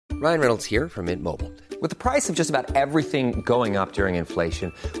Ryan Reynolds here from Mint Mobile. With the price of just about everything going up during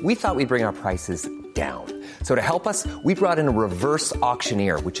inflation, we thought we'd bring our prices down. So to help us, we brought in a reverse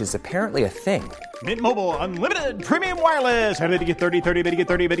auctioneer, which is apparently a thing. Mint Mobile Unlimited Premium Wireless. How to get 30, 30, bit to get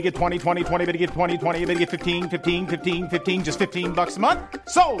 30, bit to get 20, 20, 20, bit to get 20, 20, bit to get 15, 15, 15, 15, just $15 a month?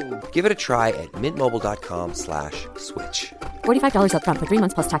 Sold! Give it a try at mintmobile.com/switch. $45 up front for 3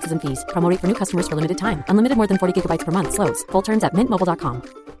 months plus taxes and fees. Promo rate for new customers for limited time. Unlimited more than 40 gigabytes per month. Slows full terms at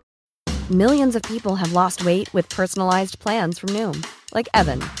mintmobile.com. Millions of people have lost weight with personalized plans from Noom. Like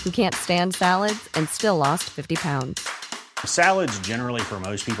Evan, who can't stand salads and still lost 50 pounds. Salads generally for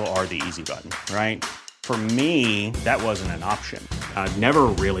most people are the easy button, right? For me, that wasn't an option. I never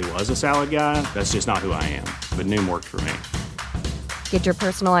really was a salad guy. That's just not who I am. But Noom worked for me. Get your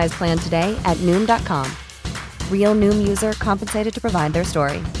personalized plan today at Noom.com. Real Noom user compensated to provide their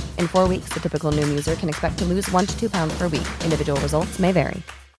story. In 4 weeks, the typical Noom user can expect to lose 1 to 2 pounds per week. Individual results may vary.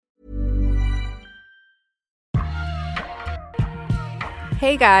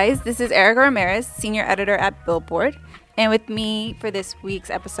 Hey guys, this is Erica Ramirez, senior editor at Billboard. And with me for this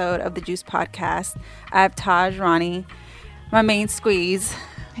week's episode of the Juice Podcast, I have Taj Rani, my main squeeze,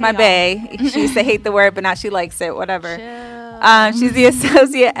 my bae. She used to hate the word, but now she likes it, whatever. She's the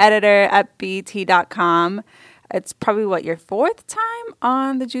associate editor at BET.com. It's probably, your fourth time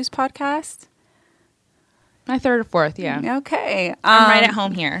on the Juice Podcast? My third or fourth, yeah. Okay. I'm right at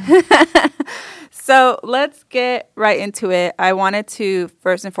home here. So let's get right into it. I wanted to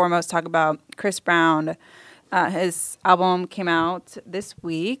first and foremost talk about Chris Brown. His album came out this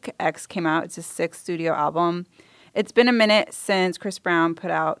week. X came out. It's his 6th studio album. It's been a minute since Chris Brown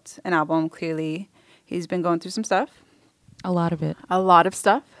put out an album. Clearly, he's been going through some stuff. A lot of it. A lot of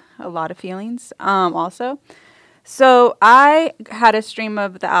stuff. A lot of feelings also. So I had a stream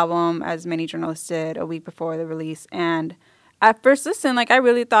of the album, as many journalists did, a week before the release. And at first listen, I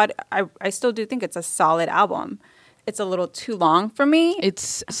really thought, I still do think it's a solid album. It's a little too long for me.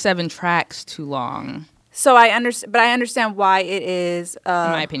 It's 7 tracks too long. So I understand why it is. In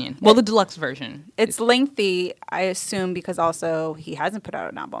my opinion. Well, the deluxe version. It's lengthy, I assume, because also he hasn't put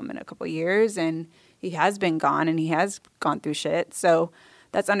out an album in a couple of years, and he has been gone, and he has gone through shit. So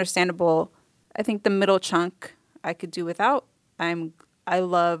that's understandable. I think the middle chunk I could do without. I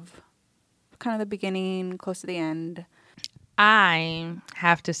love kind of the beginning, close to the end. I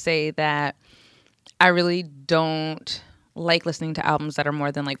have to say that I really don't like listening to albums that are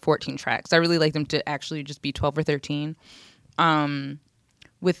more than 14 tracks. I really like them to actually just be 12 or 13.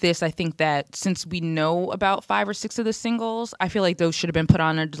 With this, I think that since we know about 5 or 6 of the singles, I feel like those should have been put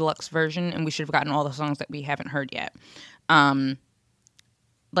on a deluxe version, and we should have gotten all the songs that we haven't heard yet.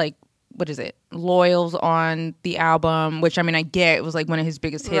 What is it? Loyal's on the album, which, I get, it was one of his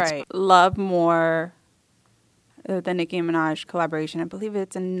biggest hits. Right. Love More, the Nicki Minaj collaboration. I believe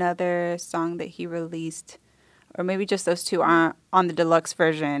it's another song that he released, or maybe just those two are on the deluxe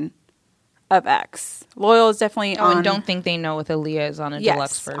version of X. Loyal is definitely on. And Don't Think They Know with Aaliyah is on a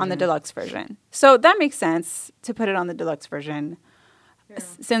deluxe version. Yes, on the deluxe version. So that makes sense to put it on the deluxe version. Yeah.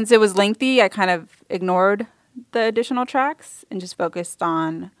 Since it was lengthy, I kind of ignored the additional tracks and just focused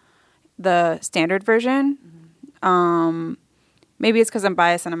on the standard version. Mm-hmm. Maybe it's because I'm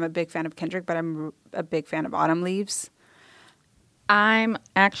biased and I'm a big fan of Kendrick, but I'm a big fan of Autumn Leaves. I'm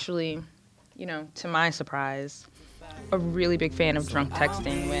actually, to my surprise, a really big fan of Drunk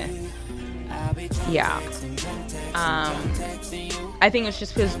Texting with. Yeah. I think it's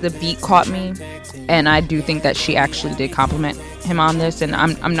just because the beat caught me, and I do think that she actually did compliment him on this, and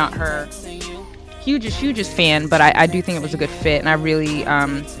I'm not her hugest fan, but I do think it was a good fit, and I really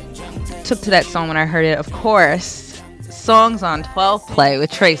took to that song when I heard it. Of course, Songs on 12 Play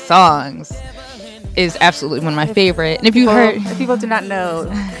with Trey Songz is absolutely one of my favorite. And if people do not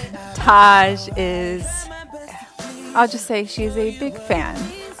know, Taj is, I'll just say she's a big fan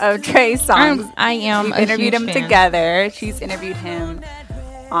of Trey Songz. I am. We've interviewed him together. She's interviewed him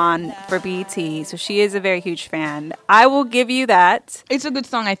for BET, so she is a very huge fan. I will give you that. It's a good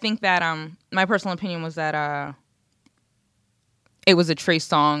song. I think that my personal opinion was that it was a Trey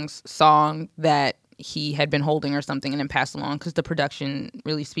Songz song that he had been holding or something and then passed along, because the production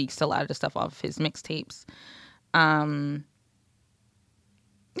really speaks to a lot of the stuff off of his mixtapes.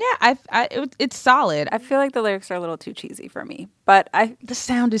 It's solid. I feel like the lyrics are a little too cheesy for me, but the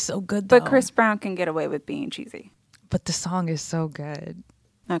sound is so good though. But Chris Brown can get away with being cheesy. But the song is so good.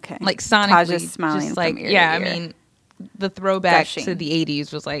 Okay. Sonically, Taj is smiling just from ear to ear. The throwback to the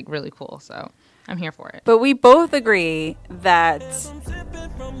 80s was really cool, so I'm here for it. But we both agree that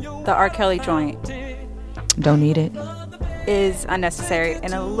the R. Kelly joint don't need it is unnecessary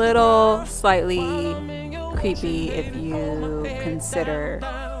and a little slightly creepy if you consider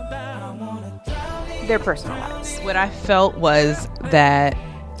their personal lives. What I felt was that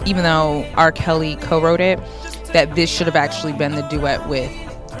even though R. Kelly co-wrote it, that this should have actually been the duet with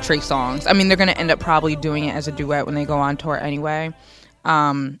Trey Songz. I mean, they're going to end up probably doing it as a duet when they go on tour anyway,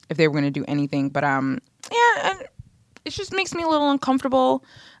 if they were going to do anything. But yeah, it just makes me a little uncomfortable.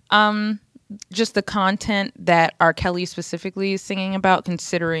 Just the content that R. Kelly specifically is singing about,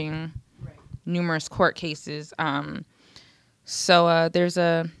 considering numerous court cases. So there's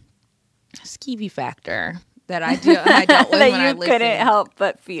a skeevy factor that I dealt with that when I you listened. couldn't help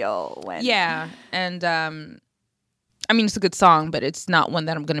but feel when. Yeah, and I mean, it's a good song, but it's not one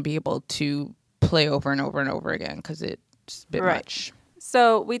that I'm going to be able to play over and over and over again because it's a bit much.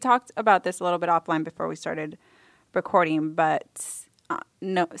 So we talked about this a little bit offline before we started recording, but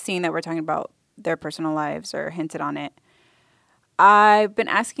seeing that we're talking about their personal lives or hinted on it, I've been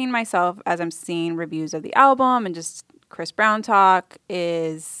asking myself as I'm seeing reviews of the album and just Chris Brown talk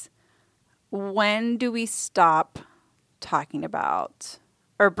is, when do we stop talking about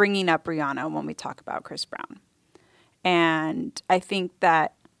or bringing up Rihanna when we talk about Chris Brown? And I think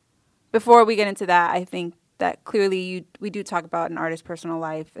that before we get into that, I think that clearly we do talk about an artist's personal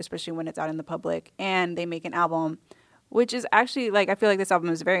life, especially when it's out in the public, and they make an album, which is actually, like, I feel like this album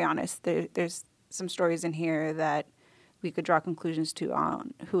is very honest. There's some stories in here that we could draw conclusions to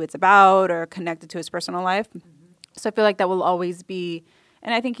on who it's about or connected to his personal life. Mm-hmm. So I feel like that will always be,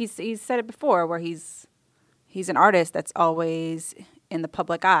 and I think he's said it before, where he's an artist that's always in the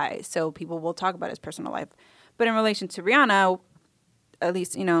public eye, so people will talk about his personal life. But in relation to Rihanna, at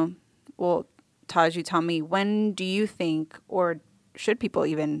least, well, Taj, you tell me, when do you think, or should people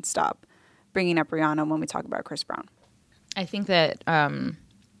even stop bringing up Rihanna when we talk about Chris Brown? I think that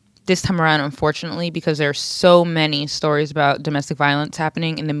this time around, unfortunately, because there are so many stories about domestic violence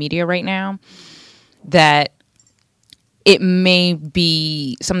happening in the media right now, that it may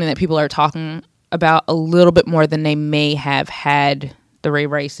be something that people are talking about a little bit more than they may have had the Ray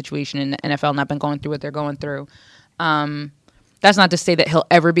Rice situation in the NFL not been going through what they're going through. That's not to say that he'll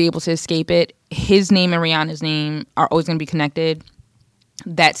ever be able to escape it. His name and Rihanna's name are always going to be connected.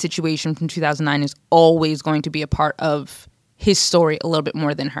 That situation from 2009 is always going to be a part of his story a little bit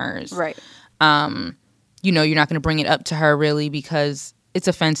more than hers. Right. You're not going to bring it up to her really because it's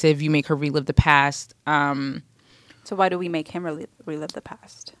offensive. You make her relive the past. So why do we make him relive the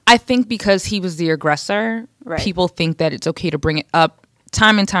past? I think because he was the aggressor. Right. People think that it's okay to bring it up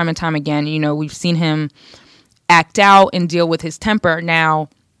time and time and time again. We've seen him act out and deal with his temper. Now,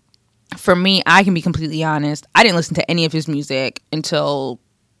 for me, I can be completely honest. I didn't listen to any of his music until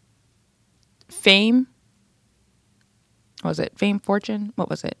Fame. What was it? Fame, Fortune? What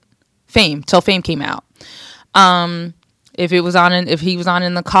was it? Fame. Till Fame came out. If he was on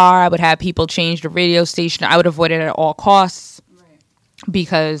in the car, I would have people change the radio station. I would avoid it at all costs, right,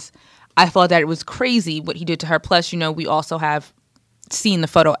 because I thought that it was crazy what he did to her. Plus, we also have seen the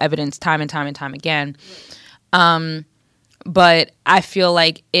photo evidence time and time and time again. Right. But I feel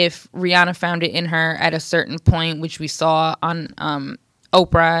like if Rihanna found it in her at a certain point, which we saw on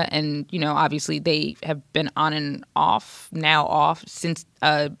Oprah, and obviously they have been on and off since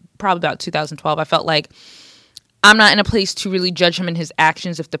probably about 2012. I felt like I'm not in a place to really judge him in his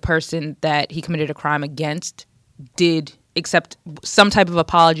actions if the person that he committed a crime against did accept some type of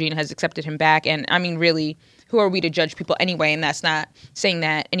apology and has accepted him back. And I mean, really, who are we to judge people anyway? And that's not saying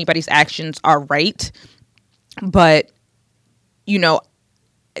that anybody's actions are right. But,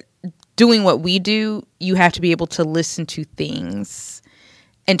 doing what we do, you have to be able to listen to things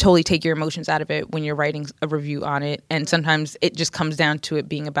and totally take your emotions out of it when you're writing a review on it. And sometimes it just comes down to it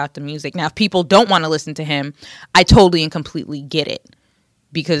being about the music. Now, if people don't want to listen to him, I totally and completely get it,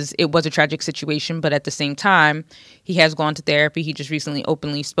 because it was a tragic situation. But at the same time, he has gone to therapy. He just recently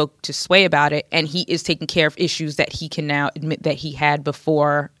openly spoke to Sway about it, and he is taking care of issues that he can now admit that he had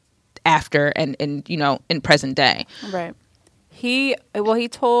before, after, and in present day. Right. He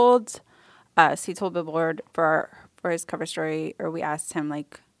told Billboard for his cover story, or we asked him,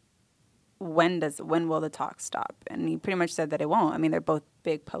 like, when will the talk stop? And he pretty much said that it won't. I mean, they're both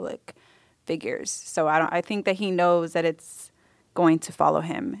big public figures, so I think that he knows that it's going to follow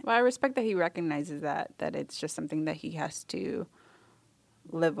him. Well, I respect that he recognizes that it's just something that he has to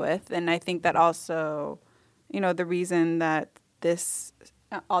live with. And I think that also, the reason that this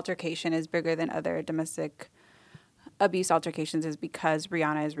altercation is bigger than other domestic abuse altercations is because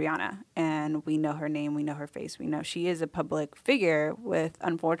Rihanna is Rihanna, and we know her name, we know her face, we know she is a public figure, with,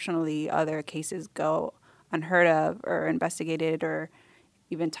 unfortunately, other cases go unheard of or investigated or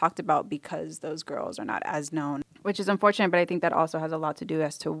even talked about because those girls are not as known, which is unfortunate. But I think that also has a lot to do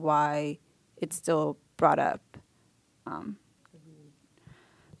as to why it's still brought up.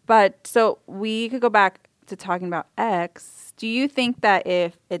 But so we could go back to talking about X. Do you think that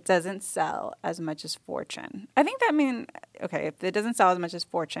if it doesn't sell as much as Fortune, I think that okay, if it doesn't sell as much as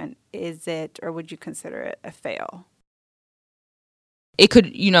Fortune, is it, or would you consider it a fail? It could,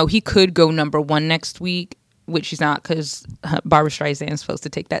 he could go number one next week, which he's not because Barbra Streisand is supposed to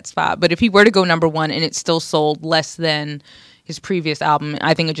take that spot. But if he were to go number one and it still sold less than his previous album,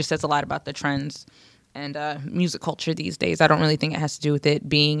 I think it just says a lot about the trends and music culture these days. I don't really think it has to do with it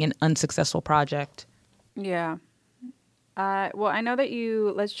being an unsuccessful project. Yeah. Well, I know that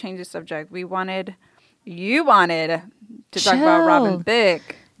let's change the subject. You wanted to talk about Robin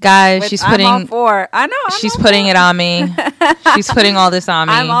Thicke. Guys, she's putting... I'm all for. I know. She's putting it on me. She's putting all this on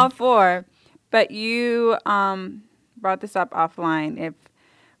me. I'm all for. But you brought this up offline. If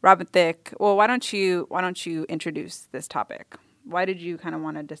Robin Thicke... Well, why don't you introduce this topic? Why did you kind of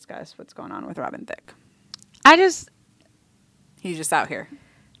want to discuss what's going on with Robin Thicke? He's just out here.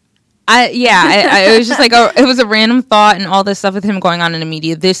 It was just like it was a random thought, and all this stuff with him going on in the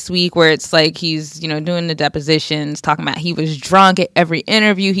media this week where it's like he's doing the depositions, talking about he was drunk at every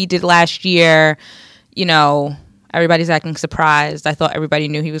interview he did last year. Everybody's acting surprised. I thought everybody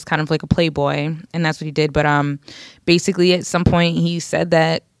knew he was kind of like a playboy, and that's what he did. But basically at some point he said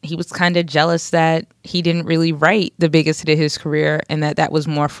that he was kind of jealous that he didn't really write the biggest hit of his career, and that was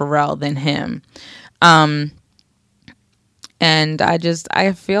more Pharrell than him. And I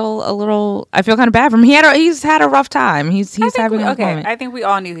feel kind of bad for him. He's had a rough time. He's having a moment. I think we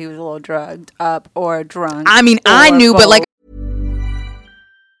all knew he was a little drugged up or drunk. I mean, I knew, both. but like.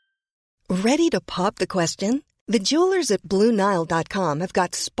 Ready to pop the question? The jewelers at BlueNile.com have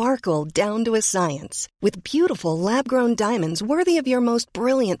got sparkle down to a science with beautiful lab-grown diamonds worthy of your most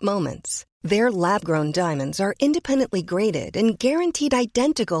brilliant moments. Their lab-grown diamonds are independently graded and guaranteed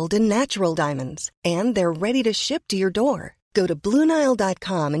identical to natural diamonds, and they're ready to ship to your door. Go to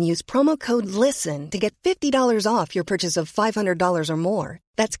BlueNile.com and use promo code LISTEN to get $50 off your purchase of $500 or more.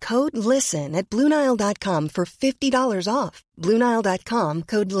 That's code LISTEN at BlueNile.com for $50 off. BlueNile.com,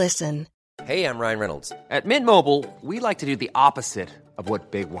 code LISTEN. Hey, I'm Ryan Reynolds. At Mint Mobile, we like to do the opposite of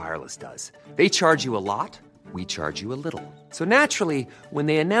what Big Wireless does. They charge you a lot, we charge you a little. So naturally, when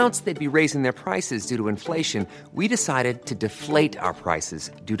they announced they'd be raising their prices due to inflation, we decided to deflate our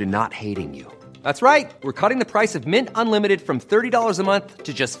prices due to not hating you. That's right. We're cutting the price of Mint Unlimited from $30 a month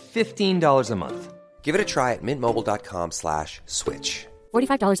to just $15 a month. Give it a try at mintmobile.com/switch.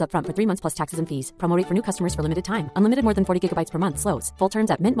 $45 up front for 3 months plus taxes and fees. Promo rate for new customers for limited time. Unlimited more than 40 gigabytes per month. Slows full terms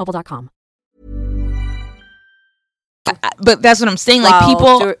at mintmobile.com. But that's what I'm saying. Like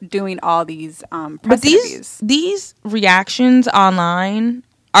people doing all these but these reactions online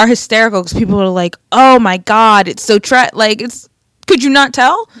are hysterical because people are like, "Oh my god, it's so it's." Could you not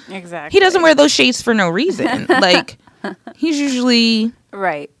tell? Exactly. He doesn't wear those shades for no reason. Like he's usually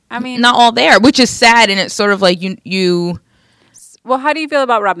right. I mean, not all there, which is sad, and it's sort of like you. Well, how do you feel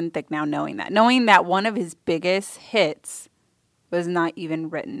about Robin Thicke now, knowing that one of his biggest hits was not even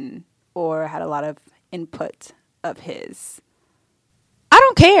written or had a lot of input of his? I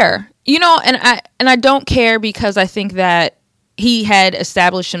don't care, and I don't care because I think that he had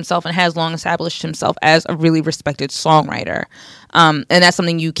established himself and has long established himself as a really respected songwriter, and that's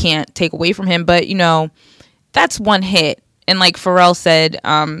something you can't take away from him. But that's one hit, and like Pharrell said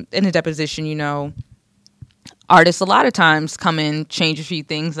in the deposition, artists a lot of times come in, change a few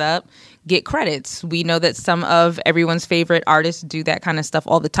things up, get credits. We know that some of everyone's favorite artists do that kind of stuff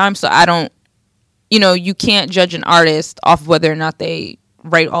all the time. So I don't, you can't judge an artist off of whether or not they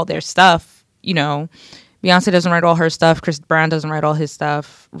write all their stuff. Beyonce doesn't write all her stuff. Chris Brown doesn't write all his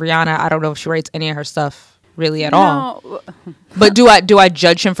stuff. Rihanna, I don't know if she writes any of her stuff really at all. But do I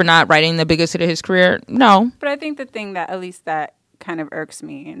judge him for not writing the biggest hit of his career? No. But I think the thing that at least that kind of irks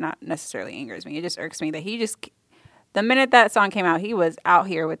me, not necessarily angers me, it just irks me that the minute that song came out, he was out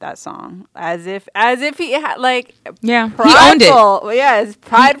here with that song as if he had prideful, he owned it. Yes,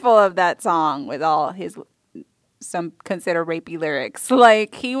 prideful of that song with all his some consider rapey lyrics.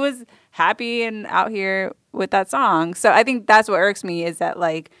 Like he was happy and out here with that song. So I think that's what irks me is that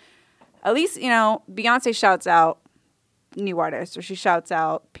at least Beyonce shouts out new artists, or she shouts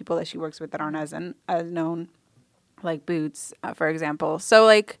out people that she works with that aren't as known, like Boots, for example. So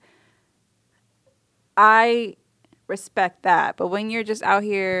I respect that, but when you're just out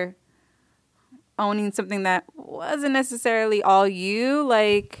here owning something that wasn't necessarily all you,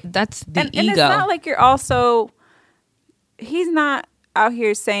 that's the ego. And it's not like you're also. He's not out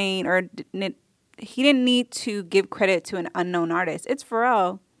here saying, or he didn't need to give credit to an unknown artist. It's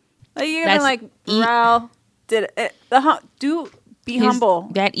Pharrell. You're gonna Pharrell did it. Be humble.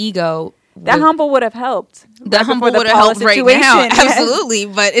 That ego That humble would have helped. That humble would have helped right now. Absolutely.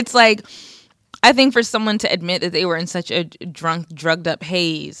 But it's like, I think for someone to admit that they were in such a drugged up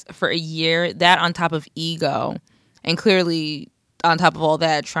haze for a year, that on top of ego, and clearly on top of all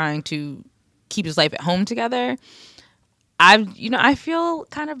that, trying to keep his life at home together, I feel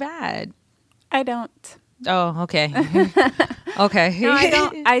kind of bad. I don't. Oh, okay. Okay.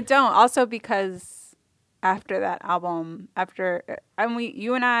 No, I don't. Also because after that album,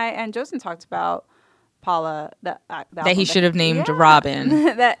 you and I and Joseph talked about Paula, that he should have named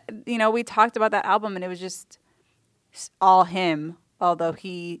Robin. That, we talked about that album and it was just all him, although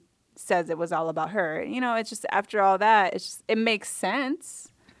he says it was all about her. It's just after all that, it makes sense.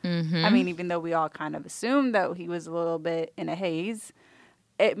 Mm-hmm. I mean, even though we all kind of assumed that he was a little bit in a haze,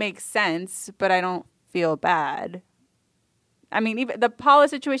 it makes sense, but I don't feel bad. I mean, even the Paula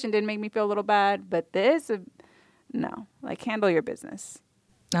situation did make me feel a little bad, but this, no. Like, handle your business.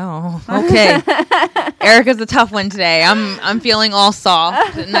 Oh, okay. Erica's a tough one today. I'm feeling all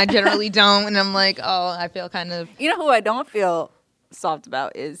soft, and I generally don't. And I'm like, I feel kind of. You know who I don't feel soft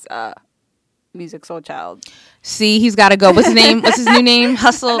about is Musiq Soulchild. See, he's got to go. What's his name? What's his new name?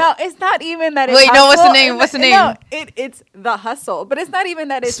 Husel. No, it's not even that. It's Wait, Hustle. No. What's the name? What's the name? No, it's the Hustle, but it's not even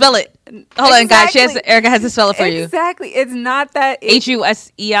that. It's spell it. Hold on, guys. Erica has to spell it for you. Exactly. It's not that. Husel.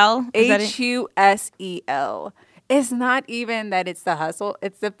 Husel. It's not even that it's the hustle.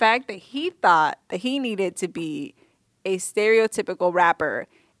 It's the fact that he thought that he needed to be a stereotypical rapper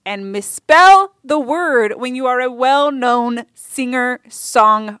and misspell the word when you are a well-known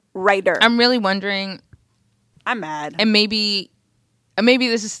singer-songwriter. I'm really wondering. I'm mad. And maybe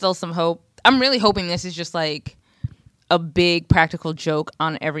this is still some hope. I'm really hoping this is just like a big practical joke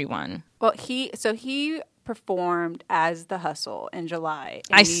on everyone. Well, he performed as the Hustle in July.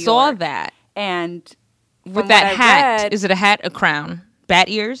 I saw that. And with that hat, is it a hat, a crown, bat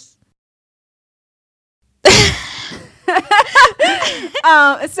ears?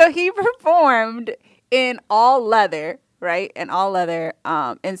 So he performed in all leather, right? In all leather,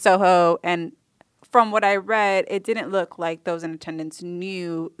 in Soho. And from what I read, it didn't look like those in attendance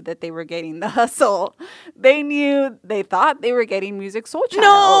knew that they were getting the Hustle. They thought they were getting Musiq Soulchild.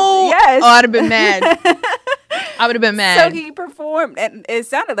 No! Yes. Oh, I'd have been mad. I would have been mad. So he performed, and it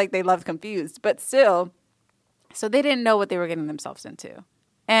sounded like they loved Confused, but still. So they didn't know what they were getting themselves into.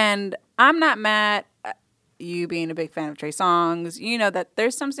 And I'm not mad at you being a big fan of Trey Songz. You know that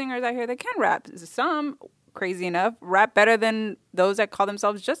there's some singers out here that can rap. Some, crazy enough, rap better than those that call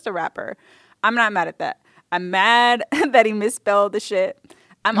themselves just a rapper. I'm not mad at that. I'm mad that he misspelled the shit.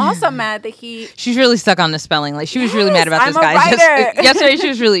 I'm also mad that she's really stuck on the spelling. Like, she was really mad about this guy. Yesterday, she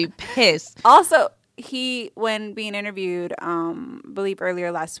was really pissed. Also, when being interviewed, believe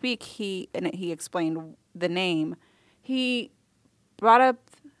earlier last week, he explained the name. He brought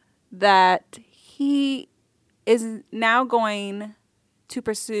up that he is now going to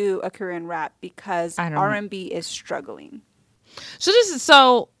pursue a career in rap because R&B is struggling.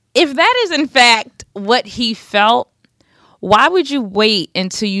 So if that is in fact what he felt, why would you wait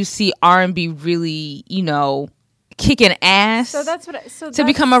until you see R&B really, kicking ass to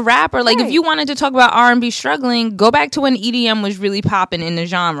become a rapper? Like, right. If you wanted to talk about R&B struggling, go back to when EDM was really popping in the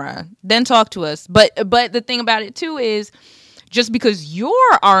genre. Then talk to us. But the thing about it too is, just because your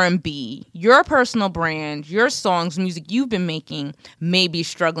R&B, your personal brand, your songs, music you've been making may be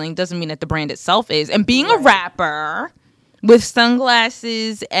struggling, doesn't mean that the brand itself is. And being a rapper with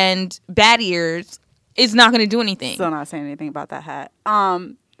sunglasses and bat ears is not going to do anything. Still not saying anything about that hat.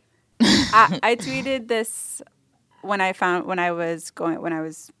 I tweeted this when I was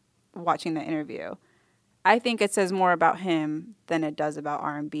watching the interview. I think it says more about him than it does about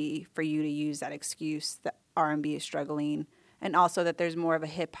R&B for you to use that excuse that R&B is struggling, and also that there's more of a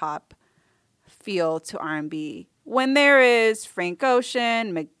hip hop feel to R&B when there is Frank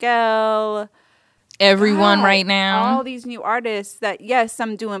Ocean, Miguel, everyone right now, all these new artists that, yes,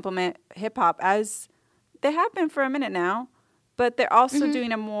 some do implement hip hop as they have been for a minute now, but they're also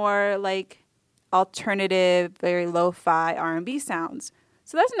doing a more like alternative, very lo-fi R&B sounds.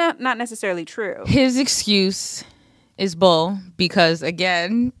 So that's not necessarily true. His excuse is bull because,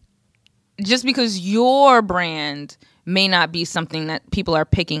 again, just because your brand may not be something that people are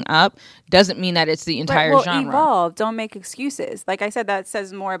picking up doesn't mean that it's the entire genre. Evolve. Don't make excuses. Like I said, that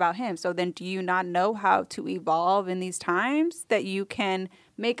says more about him. So then do you not know how to evolve in these times that you can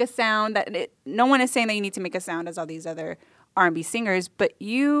make a sound no one is saying that you need to make a sound as all these other R&B singers, but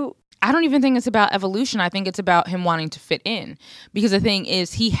I don't even think it's about evolution. I think it's about him wanting to fit in. Because the thing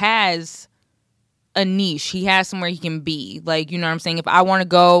is, he has a niche. He has somewhere he can be. Like, you know what I'm saying? If I want to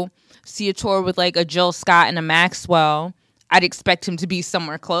go see a tour with like a Jill Scott and a Maxwell, I'd expect him to be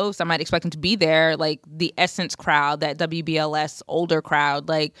somewhere close. I might expect him to be there, like the Essence crowd, that WBLS older crowd.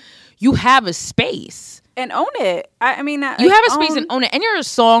 Like, you have a space. And own it. I mean, you have a space and own it. And you're a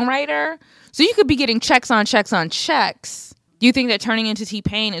songwriter, so you could be getting checks on checks on checks. Do you think that turning into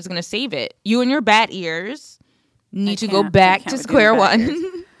T-Pain is going to save it? You and your bat ears need to go back to square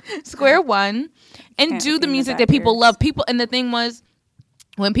one. Square one. And do the music that people love. People, and the thing was,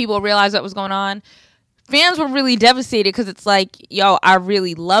 when people realized what was going on, fans were really devastated because it's like, yo, I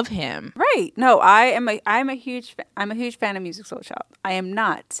really love him. Right. No, I'm a huge fan of Musiq Soulchild. I am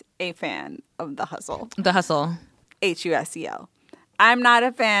not a fan of the Husel. The Husel. Husel. I'm not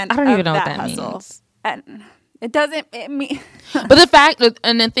a fan. I don't even know what that Husel. means. And it doesn't mean. But the fact that,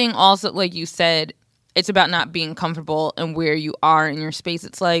 and the thing also, like you said, it's about not being comfortable and where you are in your space.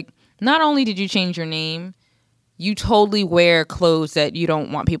 It's like, not only did you change your name, you totally wear clothes that you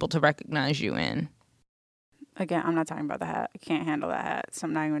don't want people to recognize you in. Again, I'm not talking about the hat. I can't handle that hat, so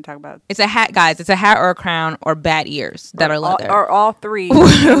I'm not even going to talk about it. It's a hat, guys. It's a hat or a crown or bat ears that are leather. Or all three.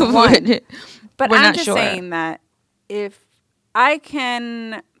 One. But I'm just sure. saying that if I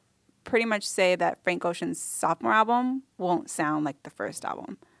can pretty much say that Frank Ocean's sophomore album won't sound like the first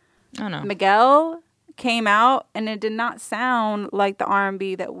album. I know. Miguel came out and it did not sound like the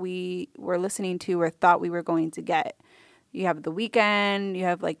R&B that we were listening to or thought we were going to get. You have The Weeknd, you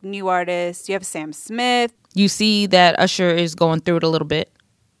have like new artists, you have Sam Smith. You see that Usher is going through it a little bit.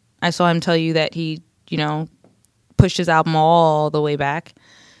 I saw him tell you that he, pushed his album all the way back.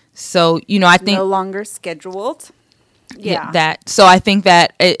 So, I think no longer scheduled. Yeah. So I think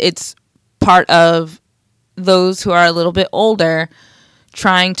that it's part of those who are a little bit older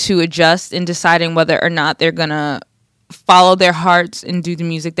trying to adjust and deciding whether or not they're going to follow their hearts and do the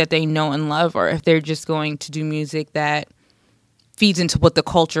music that they know and love, or if they're just going to do music that feeds into what the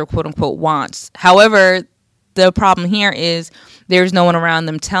culture, quote unquote, wants. However, the problem here is there's no one around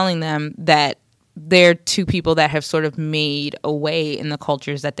them telling them that they're two people that have sort of made a way in the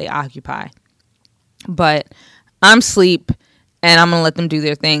cultures that they occupy. But I'm sleep and I'm going to let them do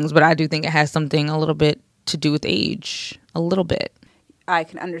their things. But I do think it has something a little bit to do with age, a little bit. I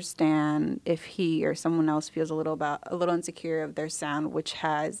can understand if he or someone else feels a little insecure of their sound, which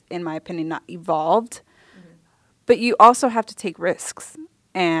has, in my opinion, not evolved. Mm-hmm. But you also have to take risks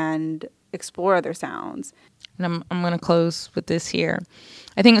and explore other sounds. And I'm going to close with this here.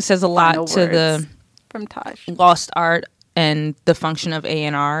 I think it says a lot to the from Taj. Lost art and the function of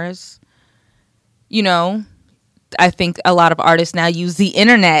A&Rs. I think a lot of artists now use the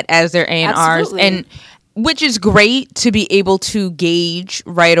internet as their A&Rs. Absolutely. And which is great to be able to gauge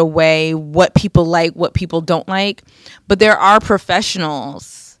right away what people like, what people don't like. But there are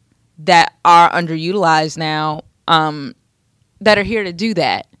professionals that are underutilized now that are here to do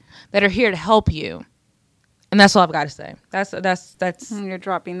that are here to help you. And that's all I've got to say. That's. You're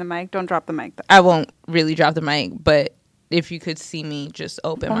dropping the mic. Don't drop the mic, though. I won't really drop the mic, but if you could see me just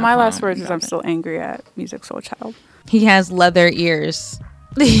open my my palm, last words is I'm still angry at Musiq Soulchild. He has leather ears.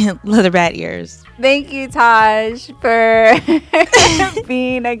 Leather bat ears. Thank you, Taj, for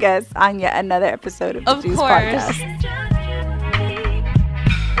being a guest on yet another episode of the Juice Podcast.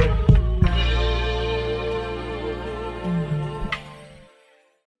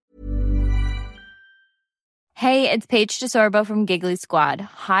 Hey, it's Paige DeSorbo from Giggly Squad.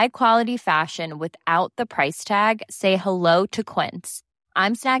 High quality fashion without the price tag. Say hello to Quince.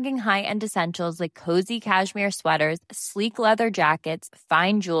 I'm snagging high-end essentials like cozy cashmere sweaters, sleek leather jackets,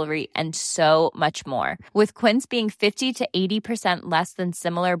 fine jewelry, and so much more. With Quince being 50 to 80% less than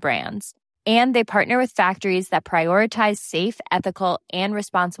similar brands. And they partner with factories that prioritize safe, ethical, and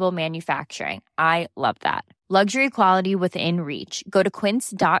responsible manufacturing. I love that. Luxury quality within reach. Go to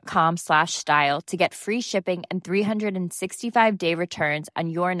quince.com/style to get free shipping and 365-day returns on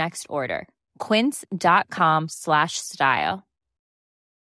your next order. Quince.com/style.